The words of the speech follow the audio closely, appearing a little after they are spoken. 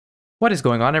What is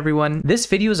going on, everyone? This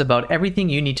video is about everything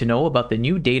you need to know about the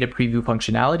new data preview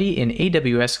functionality in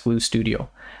AWS Glue Studio.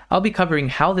 I'll be covering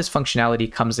how this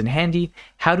functionality comes in handy,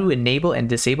 how to enable and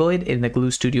disable it in the Glue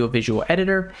Studio visual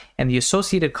editor, and the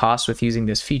associated costs with using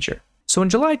this feature. So in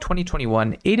July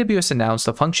 2021, AWS announced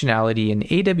a functionality in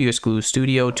AWS Glue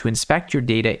Studio to inspect your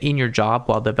data in your job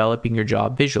while developing your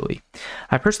job visually.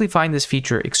 I personally find this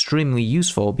feature extremely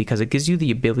useful because it gives you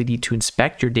the ability to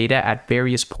inspect your data at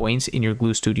various points in your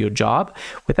Glue Studio job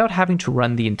without having to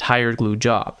run the entire Glue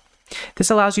job. This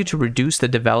allows you to reduce the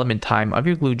development time of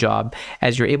your Glue job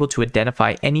as you're able to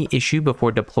identify any issue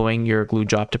before deploying your Glue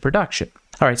job to production.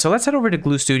 All right, so let's head over to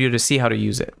Glue Studio to see how to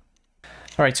use it.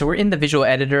 All right, so we're in the visual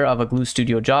editor of a Glue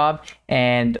Studio job,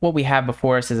 and what we have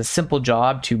before us is a simple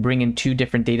job to bring in two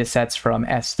different data sets from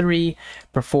S3,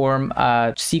 perform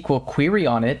a SQL query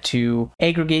on it to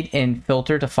aggregate and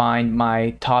filter to find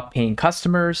my top paying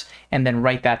customers, and then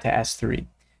write that to S3.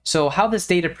 So how this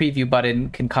data preview button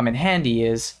can come in handy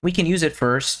is we can use it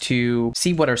first to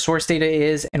see what our source data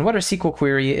is and what our SQL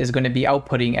query is going to be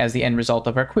outputting as the end result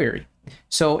of our query.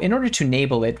 So in order to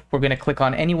enable it, we're going to click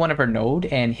on any one of our node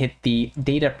and hit the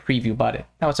data preview button.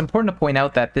 Now it's important to point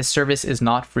out that this service is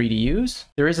not free to use.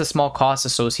 There is a small cost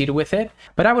associated with it,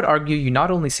 but I would argue you not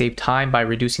only save time by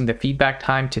reducing the feedback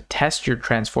time to test your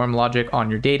transform logic on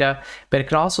your data, but it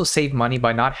can also save money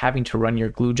by not having to run your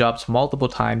Glue jobs multiple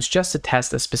times just to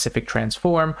test a specific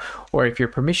transform or if your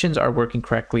permissions are working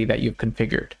correctly that you've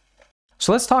configured.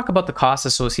 So let's talk about the costs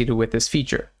associated with this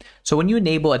feature. So when you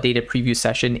enable a data preview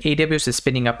session, AWS is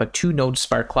spinning up a 2-node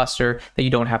Spark cluster that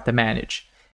you don't have to manage.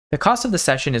 The cost of the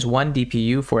session is 1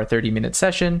 DPU for a 30-minute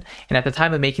session, and at the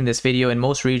time of making this video, in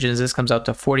most regions, this comes out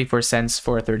to 44 cents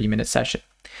for a 30-minute session.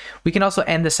 We can also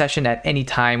end the session at any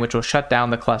time, which will shut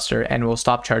down the cluster and will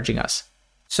stop charging us.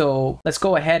 So let's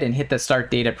go ahead and hit the Start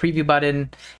Data Preview button.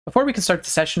 Before we can start the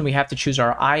session, we have to choose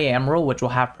our IAM role, which will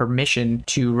have permission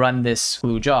to run this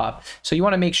Glue job. So you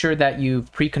want to make sure that you've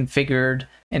pre-configured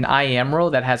an IAM role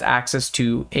that has access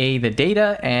to A, the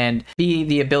data, and B,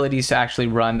 the abilities to actually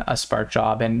run a Spark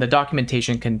job. And the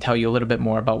documentation can tell you a little bit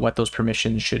more about what those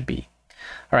permissions should be.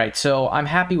 All right, so I'm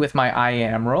happy with my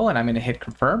IAM role, and I'm going to hit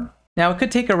Confirm. Now, it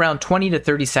could take around 20 to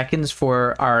 30 seconds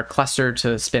for our cluster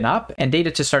to spin up and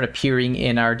data to start appearing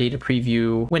in our data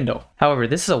preview window. However,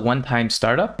 this is a one-time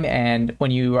startup, and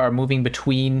when you are moving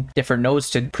between different nodes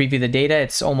to preview the data,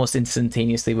 it's almost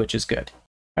instantaneously, which is good.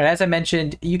 All right, as I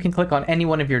mentioned, you can click on any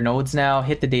one of your nodes now,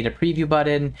 hit the data preview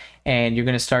button, and you're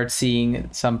going to start seeing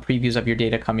some previews of your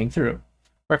data coming through.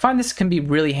 Where I find this can be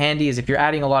really handy is if you're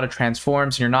adding a lot of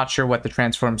transforms and you're not sure what the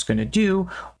transform is going to do,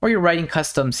 or you're writing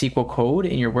custom SQL code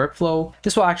in your workflow,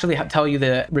 this will actually tell you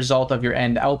the result of your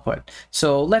end output.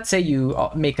 So let's say you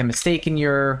make a mistake in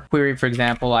your query. For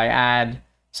example, I add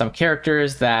some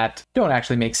characters that don't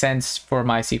actually make sense for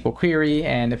my SQL query.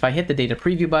 And if I hit the data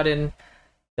preview button,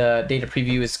 the data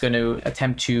preview is going to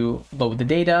attempt to load the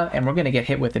data and we're going to get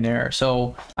hit with an error.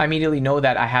 So I immediately know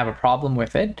that I have a problem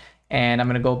with it. And I'm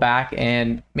going to go back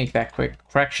and make that quick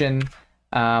correction.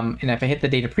 And if I hit the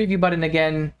data preview button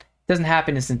again, it doesn't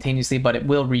happen instantaneously, but it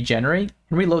will regenerate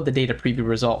and reload the data preview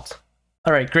results.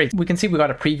 All right, great. We can see we got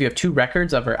a preview of 2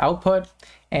 records of our output.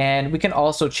 And we can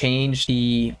also change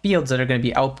the fields that are going to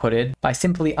be outputted by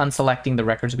simply unselecting the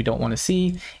records we don't want to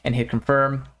see and hit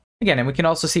confirm. Again, and we can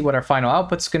also see what our final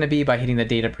output is going to be by hitting the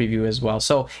data preview as well.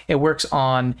 So it works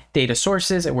on data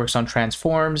sources, it works on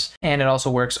transforms, and it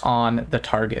also works on the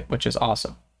target, which is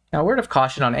awesome. Now, a word of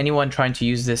caution on anyone trying to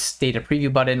use this data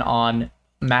preview button on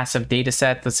massive data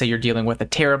set. Let's say you're dealing with a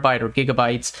terabyte or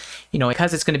gigabytes,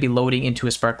 because it's going to be loading into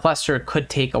a Spark cluster, it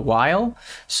could take a while.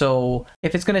 So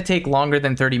if it's going to take longer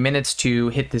than 30 minutes to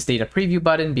hit this data preview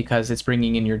button because it's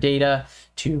bringing in your data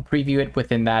to preview it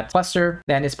within that cluster,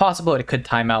 then it's possible it could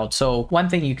time out. So one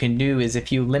thing you can do is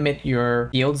if you limit your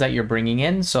fields that you're bringing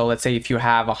in, so let's say if you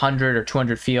have 100 or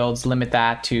 200 fields, limit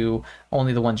that to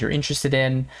only the ones you're interested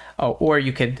in, or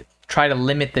you could try to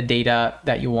limit the data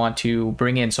that you want to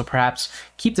bring in. So perhaps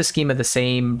keep the schema the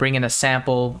same, bring in a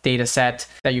sample data set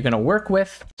that you're going to work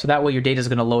with. So that way your data is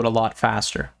going to load a lot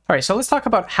faster. All right, so let's talk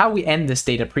about how we end this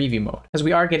data preview mode, because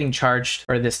we are getting charged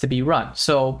for this to be run.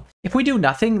 So if we do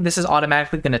nothing, this is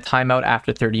automatically going to time out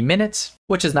after 30 minutes,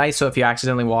 which is nice. So if you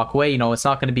accidentally walk away, it's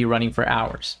not going to be running for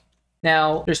hours.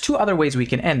 Now, there's 2 other ways we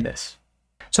can end this.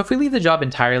 So if we leave the job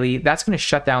entirely, that's going to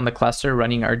shut down the cluster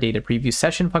running our data preview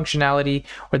session functionality,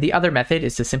 or the other method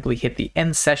is to simply hit the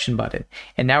end session button.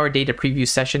 And now our data preview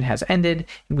session has ended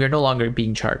and we are no longer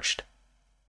being charged.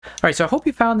 All right, so I hope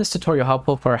you found this tutorial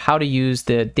helpful for how to use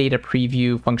the data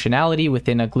preview functionality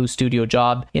within a Glue Studio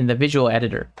job in the visual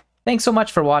editor. Thanks so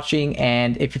much for watching,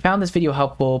 and if you found this video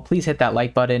helpful, please hit that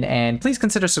like button, and please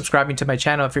consider subscribing to my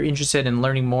channel if you're interested in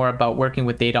learning more about working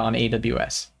with data on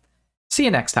AWS. See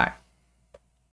you next time.